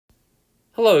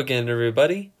Hello again,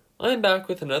 everybody. I'm back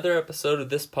with another episode of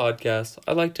this podcast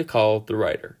I like to call The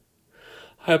Writer.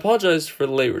 I apologize for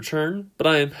the late return, but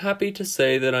I am happy to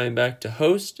say that I am back to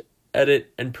host,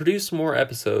 edit, and produce more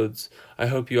episodes I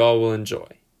hope you all will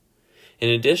enjoy. In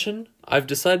addition, I've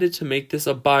decided to make this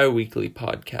a biweekly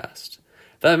podcast.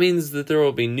 That means that there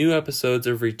will be new episodes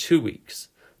every 2 weeks,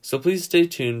 so please stay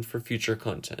tuned for future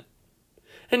content.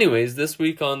 Anyways, this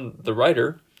week on The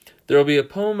Writer, there will be a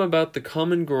poem about the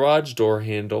common garage door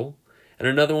handle, and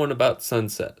another one about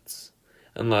sunsets.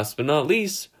 And last but not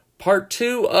least, part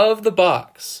 2 of The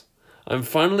Box. I'm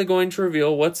finally going to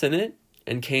reveal what's in it,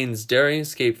 and Kane's daring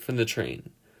escape from the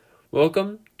train.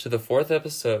 Welcome to the 4th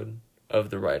episode of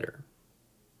The Writer.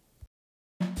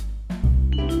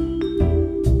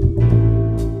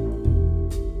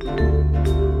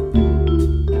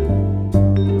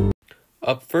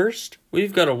 Up first,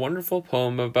 we've got a wonderful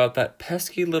poem about that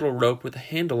pesky little rope with a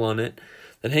handle on it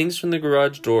that hangs from the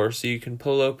garage door so you can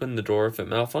pull open the door if it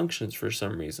malfunctions for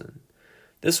some reason.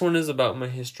 This one is about my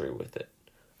history with it.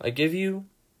 I give you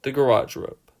the garage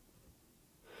rope.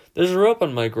 There's a rope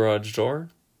on my garage door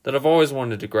that I've always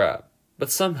wanted to grab,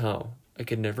 but somehow I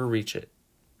could never reach it.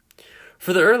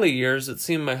 For the early years, it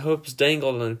seemed my hopes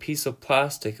dangled on a piece of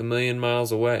plastic a million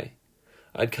miles away.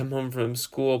 I'd come home from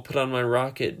school, put on my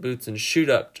rocket boots, and shoot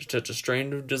up to touch a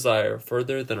strand of desire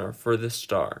further than our furthest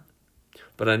star.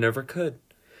 But I never could.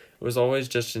 It was always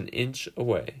just an inch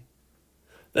away.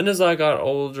 Then as I got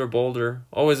older, bolder,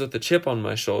 always with a chip on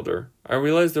my shoulder, I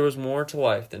realized there was more to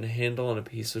life than a handle on a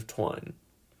piece of twine.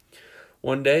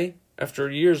 One day,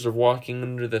 after years of walking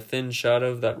under the thin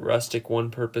shadow of that rustic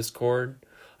one-purpose cord,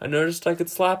 I noticed I could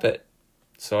slap it.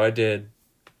 So I did.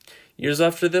 Years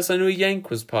after this, I knew a yank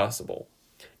was possible.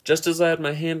 Just as I had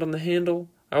my hand on the handle,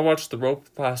 I watched the rope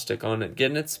with plastic on it get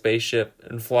in its spaceship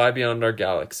and fly beyond our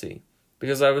galaxy,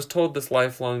 because I was told this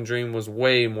lifelong dream was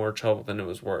way more trouble than it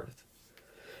was worth.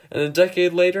 And a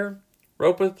decade later,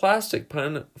 rope with plastic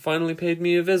finally paid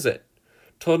me a visit,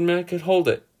 told me I could hold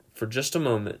it for just a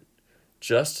moment,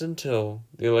 just until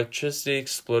the electricity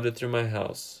exploded through my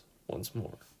house once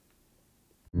more.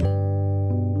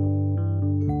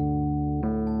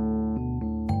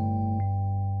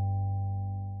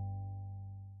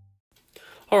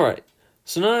 Alright,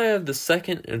 so now I have the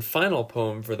second and final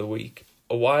poem for the week,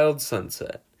 A Wild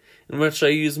Sunset, in which I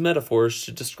use metaphors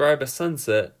to describe a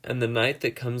sunset and the night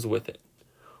that comes with it.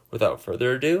 Without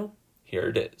further ado, here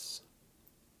it is.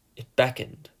 It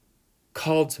beckoned,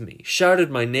 called to me, shouted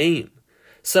my name,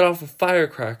 set off a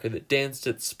firecracker that danced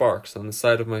its sparks on the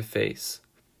side of my face.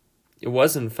 It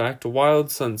was, in fact, a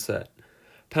wild sunset,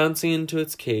 pouncing into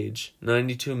its cage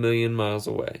 92 million miles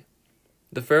away.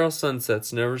 The feral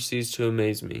sunsets never cease to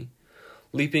amaze me,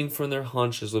 leaping from their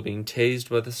haunches while being tased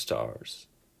by the stars.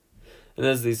 And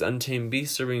as these untamed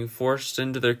beasts are being forced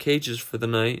into their cages for the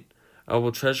night, I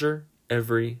will treasure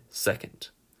every second.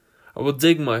 I will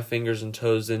dig my fingers and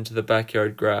toes into the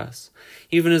backyard grass,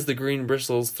 even as the green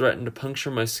bristles threaten to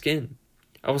puncture my skin.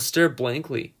 I will stare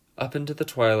blankly up into the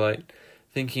twilight,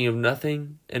 thinking of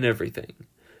nothing and everything,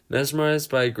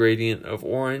 mesmerized by a gradient of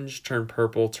orange turned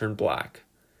purple turned black.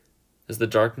 As the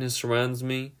darkness surrounds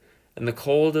me, and the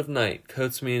cold of night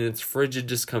coats me in its frigid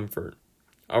discomfort,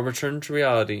 I'll return to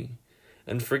reality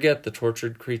and forget the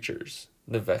tortured creatures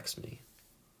that vex me.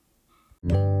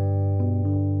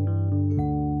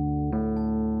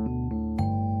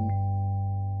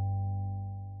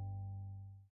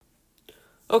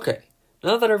 Okay,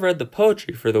 now that I've read the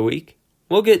poetry for the week,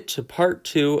 we'll get to part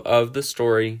 2 of the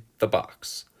story, The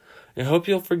Box. I hope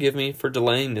you'll forgive me for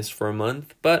delaying this for a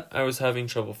month, but I was having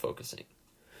trouble focusing.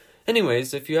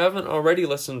 Anyways, if you haven't already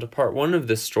listened to part 1 of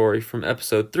this story from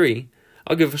episode 3,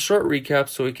 I'll give a short recap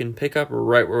so we can pick up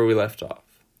right where we left off.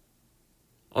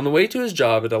 On the way to his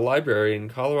job at a library in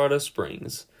Colorado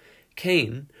Springs,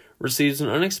 Kane receives an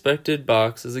unexpected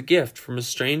box as a gift from a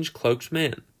strange cloaked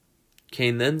man.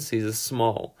 Kane then sees a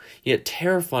small, yet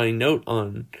terrifying note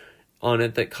on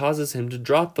it that causes him to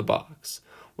drop the box,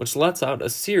 which lets out a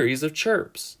series of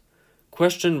chirps.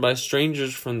 Questioned by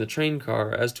strangers from the train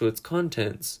car as to its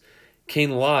contents,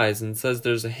 Kane lies and says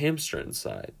there's a hamster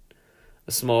inside.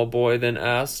 A small boy then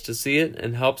asks to see it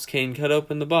and helps Kane cut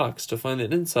open the box to find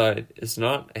that inside is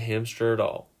not a hamster at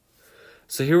all.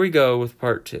 So here we go with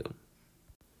part 2.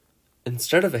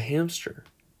 Instead of a hamster,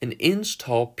 an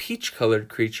inch-tall, peach-colored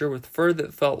creature with fur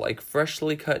that felt like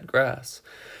freshly cut grass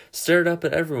stared up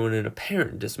at everyone in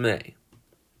apparent dismay.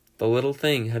 The little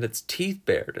thing had its teeth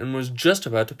bared and was just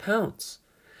about to pounce.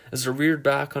 As it reared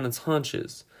back on its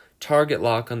haunches, target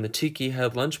lock on the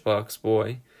tiki-head lunchbox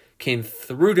boy, Kane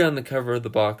threw down the cover of the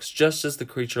box just as the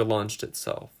creature launched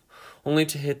itself, only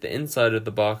to hit the inside of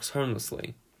the box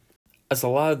harmlessly. As a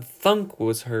loud thunk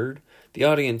was heard, the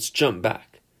audience jumped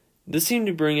back. This seemed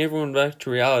to bring everyone back to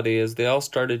reality as they all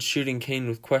started shooting Kane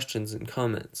with questions and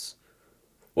comments.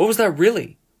 "What was that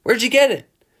really? Where'd you get it?"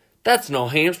 "That's no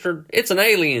hamster, it's an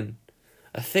alien."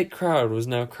 A thick crowd was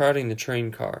now crowding the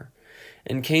train car,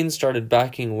 and Kane started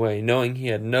backing away, knowing he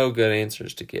had no good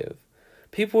answers to give.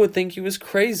 People would think he was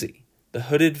crazy. The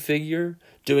hooded figure,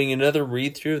 doing another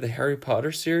read-through of the Harry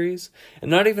Potter series, and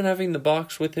not even having the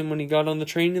box with him when he got on the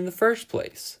train in the first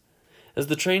place. As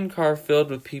the train car filled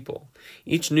with people,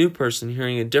 each new person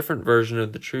hearing a different version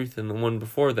of the truth than the one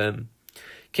before them,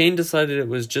 Kane decided it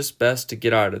was just best to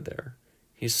get out of there.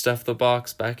 He stuffed the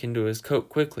box back into his coat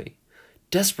quickly,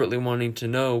 desperately wanting to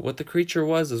know what the creature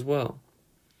was as well.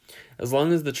 As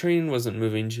long as the train wasn't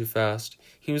moving too fast,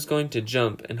 he was going to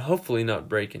jump and hopefully not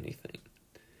break anything.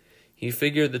 He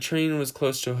figured the train was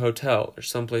close to a hotel or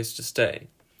someplace to stay.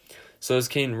 So as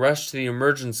Kane rushed to the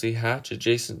emergency hatch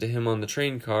adjacent to him on the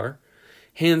train car,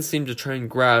 hands seemed to try and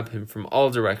grab him from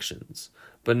all directions,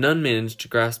 but none managed to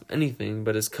grasp anything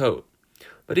but his coat,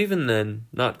 but even then,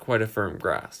 not quite a firm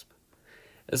grasp.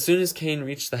 As soon as Kane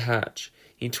reached the hatch,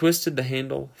 he twisted the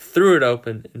handle, threw it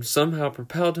open, and somehow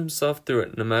propelled himself through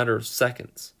it in a matter of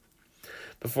seconds.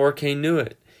 Before Kane knew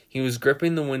it, he was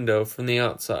gripping the window from the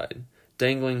outside,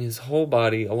 dangling his whole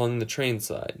body along the train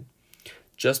side.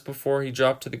 Just before he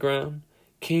dropped to the ground,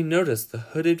 Kane noticed the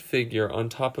hooded figure on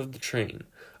top of the train,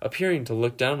 appearing to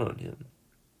look down on him.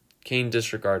 Kane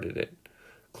disregarded it,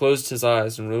 closed his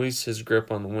eyes, and released his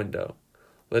grip on the window,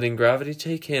 letting gravity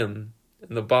take him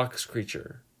and the box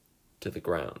creature to the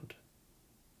ground.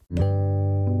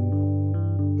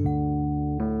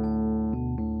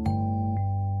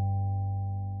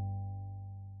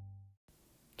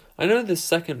 I know this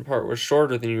second part was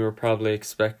shorter than you were probably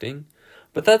expecting,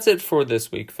 but that's it for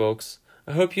this week, folks.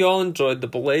 I hope you all enjoyed the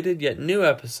belated yet new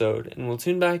episode, and will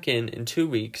tune back in 2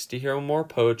 weeks to hear more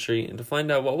poetry and to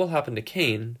find out what will happen to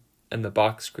Kane and the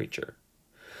box creature.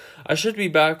 I should be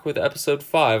back with episode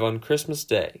 5 on Christmas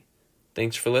Day.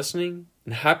 Thanks for listening,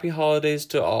 and happy holidays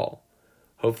to all.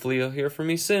 Hopefully you'll hear from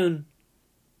me soon.